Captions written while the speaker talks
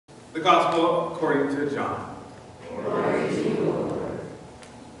The Gospel according to John. Glory to you, Lord.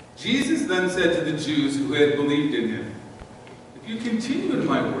 Jesus then said to the Jews who had believed in him, "If you continue in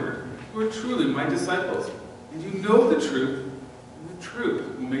my word, you are truly my disciples, and you know the truth, and the truth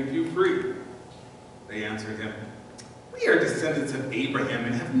will make you free." They answered him, "We are descendants of Abraham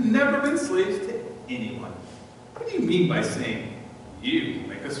and have never been slaves to anyone. What do you mean by saying, 'You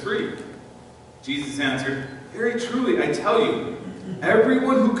make us free'?" Jesus answered, "Very truly, I tell you,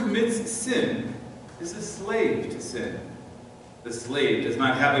 everyone who commits sin is a slave to sin. The slave does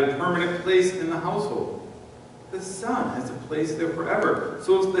not have a permanent place in the household. The Son has a place there forever.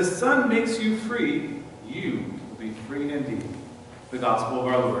 So if the Son makes you free, you will be free indeed." The Gospel of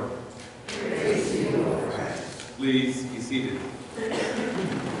our Lord. Praise to you, Lord. Please be seated.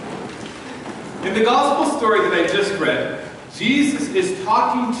 In the Gospel story that I just read, Jesus is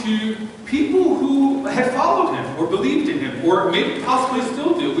talking to people who had followed him or believed in him, or maybe possibly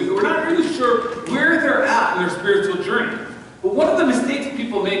still do. We're not really sure where they're at in their spiritual journey. But one of the mistakes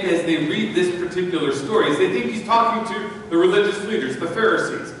people make as they read this particular story is they think he's talking to the religious leaders, the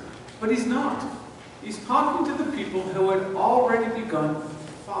Pharisees. But he's not. He's talking to the people who had already begun to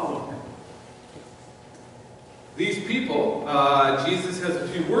follow him. These people, Jesus has a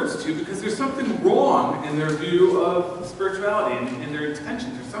few words to because there's something wrong in their view of spirituality and their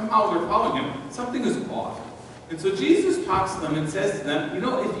intentions, or somehow they're following him. Something is off. And so Jesus talks to them and says to them,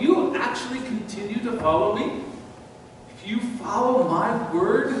 if you actually continue to follow me, if you follow my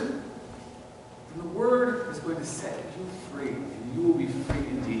word, then the word is going to set you free, and you will be free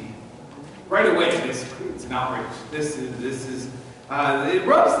indeed. Right away, this creates an outrage. It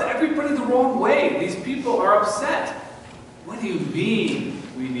rubs everybody the wrong way. These people are upset. What do you mean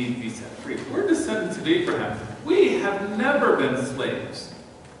we need to be set free? We're descendants of Abraham. We have never been slaves.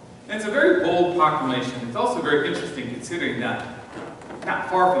 And it's a very bold proclamation. It's also very interesting considering that not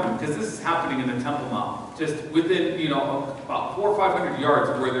far from them, because this is happening in the Temple Mount, just within, about 400 or 500 yards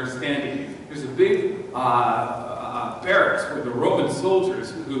of where they're standing. There's a big barracks where the Roman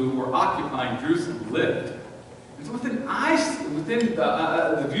soldiers who were occupying Jerusalem lived. And so within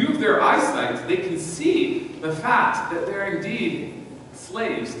the view of their eyesight, they can see the fact that they're indeed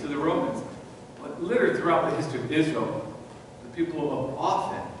slaves to the Romans. But littered throughout the history of Israel, the people have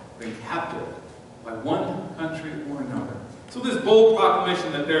often been captive by one country or another. So this bold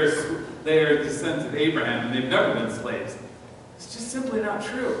proclamation that they are descendants of Abraham and they've never been slaves, it's just simply not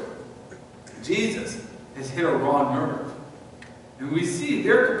true. Jesus has hit a raw nerve. And we see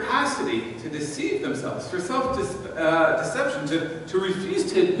their capacity to deceive themselves, for self-deception, to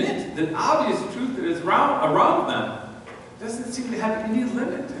refuse to admit the obvious truth that is around them, doesn't seem to have any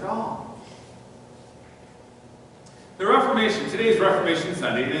limit at all. The Reformation, today is Reformation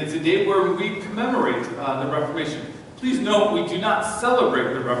Sunday, and it's a day where we commemorate the Reformation. Please note, we do not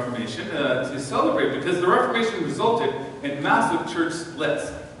celebrate the Reformation to celebrate, because the Reformation resulted in massive church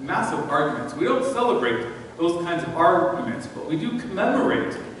splits, massive arguments. We don't celebrate those kinds of arguments, but we do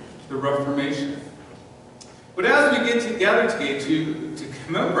commemorate the Reformation. But as we get together today to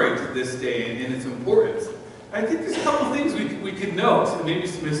commemorate this day and its importance, I think there's a couple of things we could note, and maybe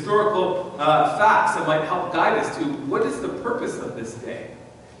some historical facts that might help guide us to what is the purpose of this day.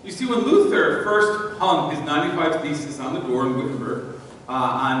 You see, when Luther first hung his 95 Theses on the door in Wynard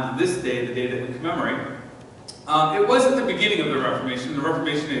on this day, the day that we commemorate, it wasn't the beginning of the Reformation. The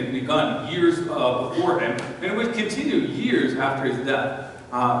Reformation had begun years before him, and it would continue years after his death.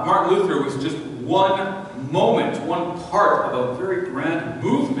 Martin Luther was just one moment, one part of a very grand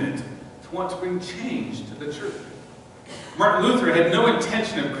movement to want to bring change to the church. Martin Luther had no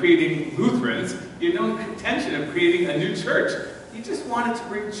intention of creating Lutherans. He had no intention of creating a new church. He just wanted to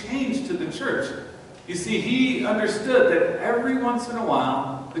bring change to the church. You see, he understood that every once in a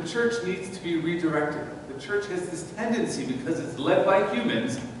while, the church needs to be redirected. The church has this tendency, because it's led by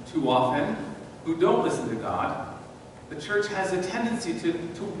humans too often, who don't listen to God. The church has a tendency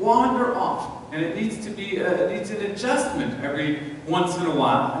to wander off, and it needs an adjustment every once in a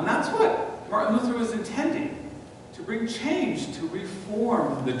while. And that's what Martin Luther was intending, to bring change, to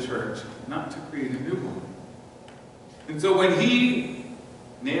reform the church, not to create a new one. And so when he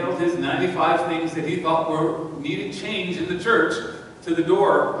nailed his 95 things that he thought needed change in the church to the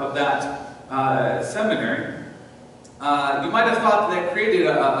door of that seminary, you might have thought that created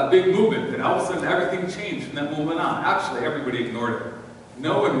a big movement, that all of a sudden everything changed from that moment on. Actually, everybody ignored it.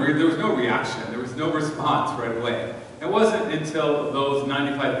 There was no reaction. There was no response right away. It wasn't until those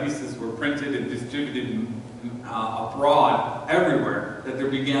 95 Theses were printed and distributed abroad everywhere that there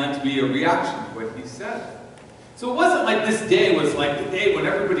began to be a reaction to what he said. So it wasn't like this day was like the day when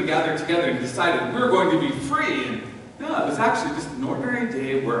everybody gathered together and decided we're going to be free, and No, it was actually just an ordinary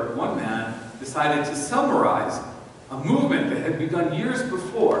day where one man decided to summarize a movement that had begun years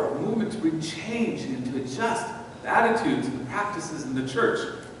before, a movement to bring change and to adjust the attitudes and the practices in the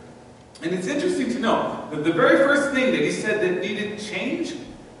church. And it's interesting to know that the very first thing that he said that needed change,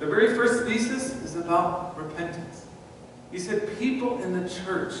 the very first thesis, is about repentance. He said people in the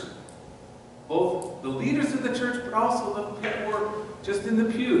church, both the leaders of the church, but also the people who were just in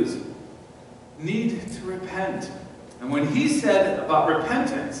the pews, need to repent. And when he said about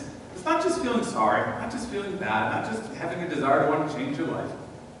repentance, it's not just feeling sorry, not just feeling bad, not just having a desire to want to change your life.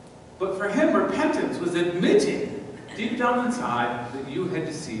 But for him, repentance was admitting deep down inside that you had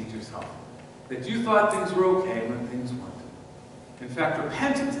deceived yourself, that you thought things were okay when things weren't. In fact,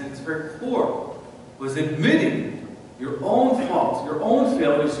 repentance at its very core was admitting your own faults, your own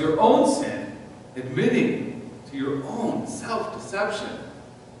failures, your own sin, admitting to your own self-deception,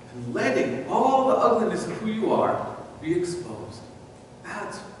 and letting all the ugliness of who you are be exposed.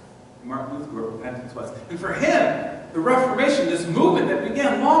 That's what Martin Luther wrote repentance was. And for him, the Reformation, this movement that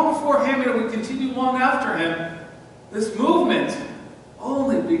began long before him and would continue long after him, this movement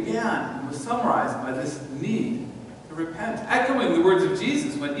only began and was summarized by this need to repent. Echoing the words of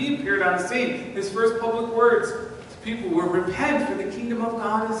Jesus when he appeared on the scene, his first public words to people were, "Repent, for the kingdom of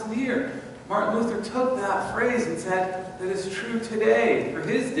God is near." Martin Luther took that phrase and said that is true today, for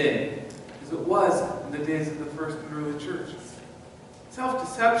his day, as it was in the days of the first and early church.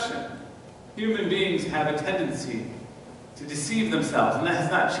 Self-deception. Human beings have a tendency to deceive themselves, and that has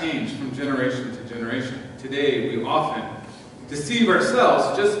not changed from generation to generation. Today, we often deceive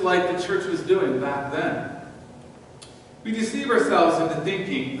ourselves just like the church was doing back then. We deceive ourselves into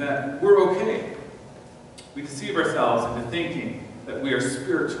thinking that we're okay. We deceive ourselves into thinking that we are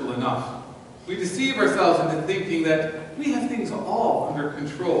spiritual enough. We deceive ourselves into thinking that we have things all under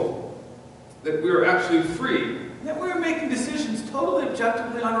control, that we are actually free, and that we're making decisions totally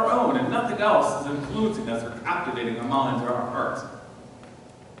objectively on our own, and nothing else is influencing us or captivating our minds or our hearts.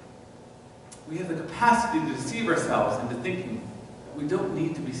 We have the capacity to deceive ourselves into thinking that we don't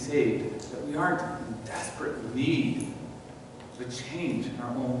need to be saved, that we aren't in desperate need of a change in our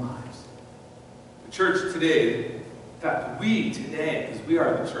own lives. The church today, in fact, we today, because we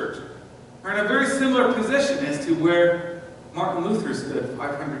are the church, are in a very similar position as to where Martin Luther stood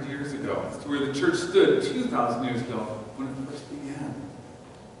 500 years ago, as to where the church stood 2,000 years ago when it first began.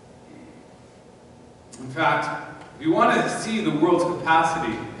 In fact, if you want to see the world's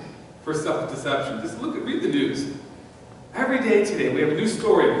capacity for self-deception, just read the news. Every day today, we have a new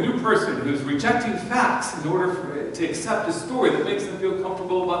story, a new person who's rejecting facts in order to accept a story that makes them feel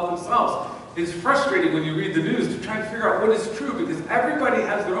comfortable about themselves. It's frustrating when you read the news to try and figure out what is true, because everybody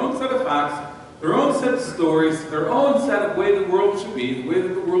has their own set of facts, their own set of stories, their own set of way the world should be, the way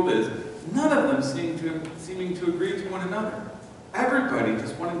that the world is. None of them seeming to agree to one another. Everybody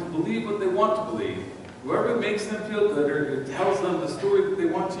just wanting to believe what they want to believe. Whoever makes them feel good or tells them the story that they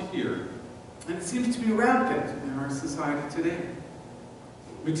want to hear. And it seems to be rampant in our society today.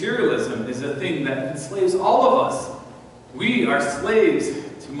 Materialism is a thing that enslaves all of us. We are slaves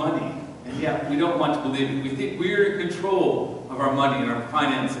to money, and yet we don't want to believe it. We think we're in control of our money and our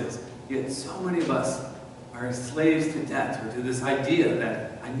finances, yet so many of us are slaves to debt or to this idea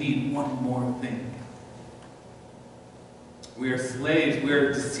that I need one more thing. We are slaves, we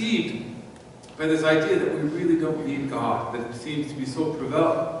are deceived by this idea that we really don't need God, that it seems to be so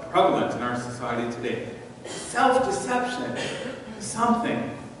prevalent in our society today. Self-deception is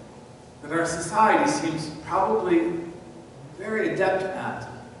something that our society seems probably very adept at.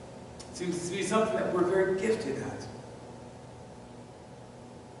 It seems to be something that we're very gifted at.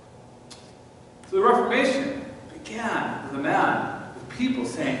 So the Reformation began with a man, with people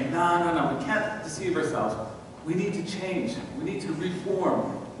saying, no, we can't deceive ourselves. We need to change. We need to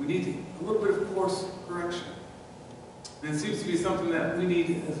reform. We need a little bit of course correction. And it seems to be something that we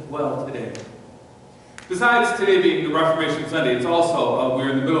need as well today. Besides today being the Reformation Sunday, it's also, we're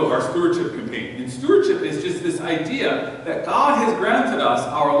in the middle of our stewardship campaign. And stewardship is just this idea that God has granted us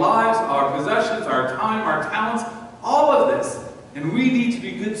our lives, our possessions, our time, our talents, all of this. And we need to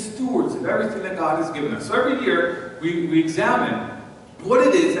be good stewards of everything that God has given us. So every year, we examine what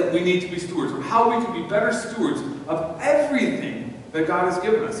it is that we need to be stewards, or how we can be better stewards of everything that God has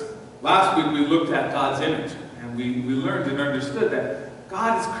given us. Last week, we looked at God's image, and we learned and understood that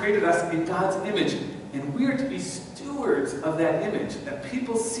God has created us in God's image, and we are to be stewards of that image, that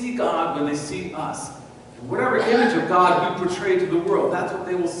people see God when they see us. And whatever image of God we portray to the world, that's what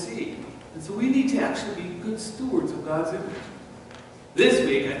they will see. And so we need to actually be good stewards of God's image. This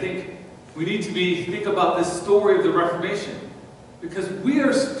week, I think we need to think about this story of the Reformation, because we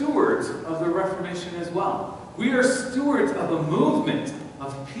are stewards of the Reformation as well. We are stewards of a movement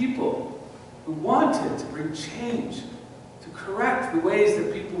of people who wanted to bring change, to correct the ways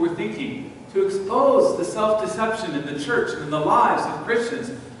that people were thinking, to expose the self-deception in the church and in the lives of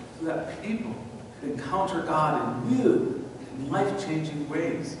Christians so that people could encounter God in new and life-changing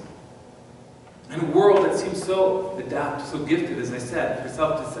ways. In a world that seems so adept, so gifted, as I said, for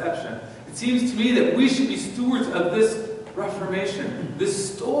self-deception, it seems to me that we should be stewards of this Reformation,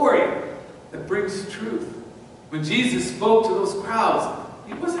 this story that brings truth. When Jesus spoke to those crowds,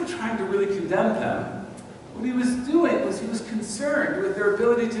 he wasn't trying to really condemn them. What he was doing was he was concerned with their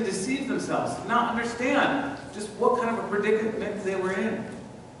ability to deceive themselves, to not understand just what kind of a predicament they were in.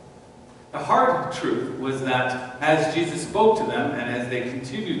 The hard truth was that as Jesus spoke to them, and as they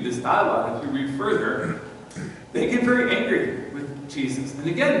continued this dialogue, if you read further, they get very angry with Jesus. And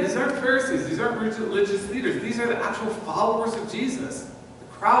again, these aren't Pharisees, these aren't religious leaders, these are the actual followers of Jesus. The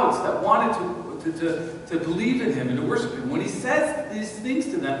crowds that wanted to believe in him and to worship him. When he says these things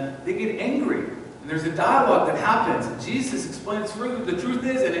to them, they get angry. And there's a dialogue that happens. And Jesus explains further the truth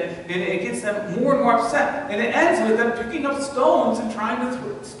is, and it gets them more and more upset. And it ends with them picking up stones and trying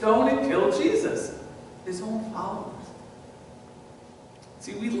to stone and kill Jesus, his own followers.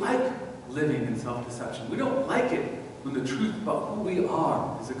 See, we like living in self-deception. We don't like it when the truth about who we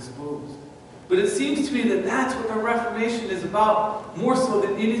are is exposed. But it seems to me that that's what the Reformation is about, more so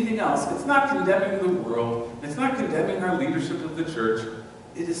than anything else. It's not condemning the world. It's not condemning our leadership of the church.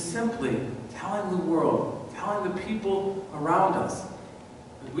 It is simply telling the world, telling the people around us,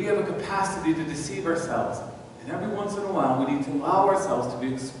 that we have a capacity to deceive ourselves. And every once in a while, we need to allow ourselves to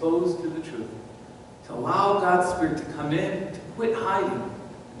be exposed to the truth, to allow God's Spirit to come in, to quit hiding,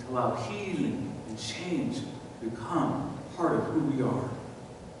 and to allow healing and change to become part of who we are.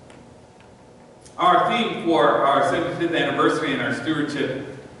 Our theme for our 75th anniversary and our stewardship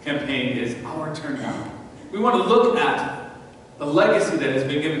campaign is Our Turn Now. We want to look at the legacy that has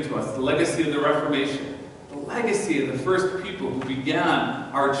been given to us, the legacy of the Reformation, the legacy of the first people who began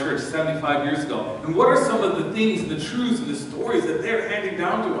our church 75 years ago. And what are some of the things, the truths, and the stories that they're handing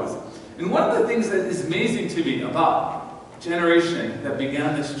down to us? And one of the things that is amazing to me about the generation that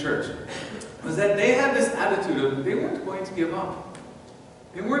began this church was that they had this attitude of they weren't going to give up.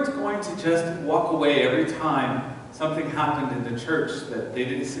 They weren't going to just walk away every time something happened in the church that they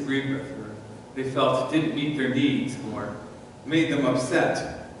disagreed with, or they felt didn't meet their needs, or made them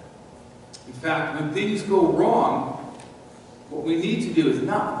upset. In fact, when things go wrong, what we need to do is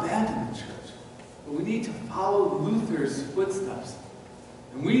not abandon the church, but we need to follow Luther's footsteps.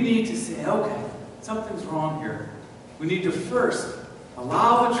 And we need to say, okay, something's wrong here. We need to first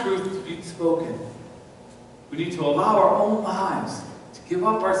allow the truth to be spoken. We need to allow our own lives to give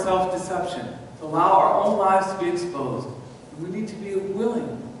up our self-deception, to allow our own lives to be exposed. And we need to be willing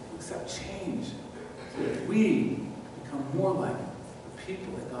to accept change so that we become more like the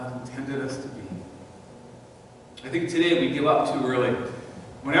people that God intended us to be. I think today we give up too early.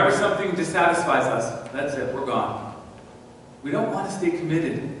 Whenever something dissatisfies us, that's it, we're gone. We don't want to stay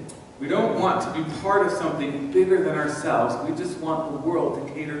committed. We don't want to be part of something bigger than ourselves. We just want the world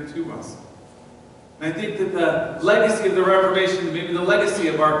to cater to us. And I think that the legacy of the Reformation, maybe the legacy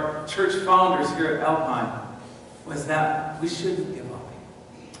of our church founders here at Alpine, was that we shouldn't give up.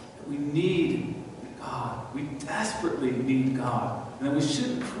 That we need God. We desperately need God. And that we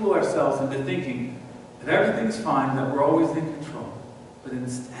shouldn't fool ourselves into thinking that everything's fine, that we're always in control. But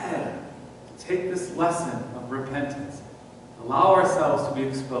instead, to take this lesson of repentance, allow ourselves to be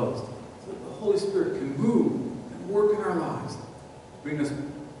exposed, so that the Holy Spirit can move and work in our lives, bring us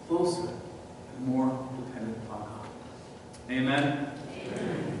closer and more dependent upon God. Amen?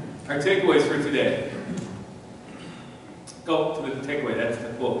 Amen. Our takeaways for today. Go to the takeaway, that's the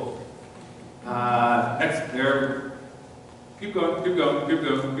quote. Next, there. Keep going, keep going, keep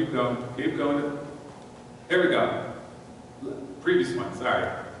going, keep going, keep going. Here we go. Previous one, sorry.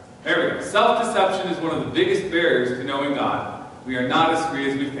 There we go. Self-deception is one of the biggest barriers to knowing God. We are not as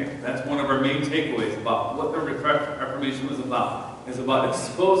free as we think. That's one of our main takeaways about what the Reformation was about. It's about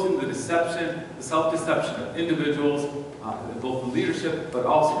exposing the deception, the self-deception of individuals, both the leadership, but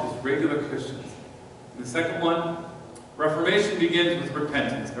also just regular Christians. And the second one, Reformation begins with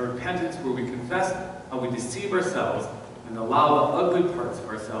repentance. A repentance where we confess how we deceive ourselves and allow the ugly parts of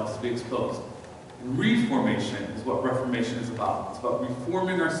ourselves to be exposed. And reformation is what Reformation is about. It's about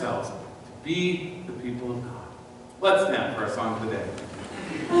reforming ourselves to be the people of God. Let's stand for our song of the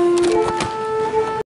day.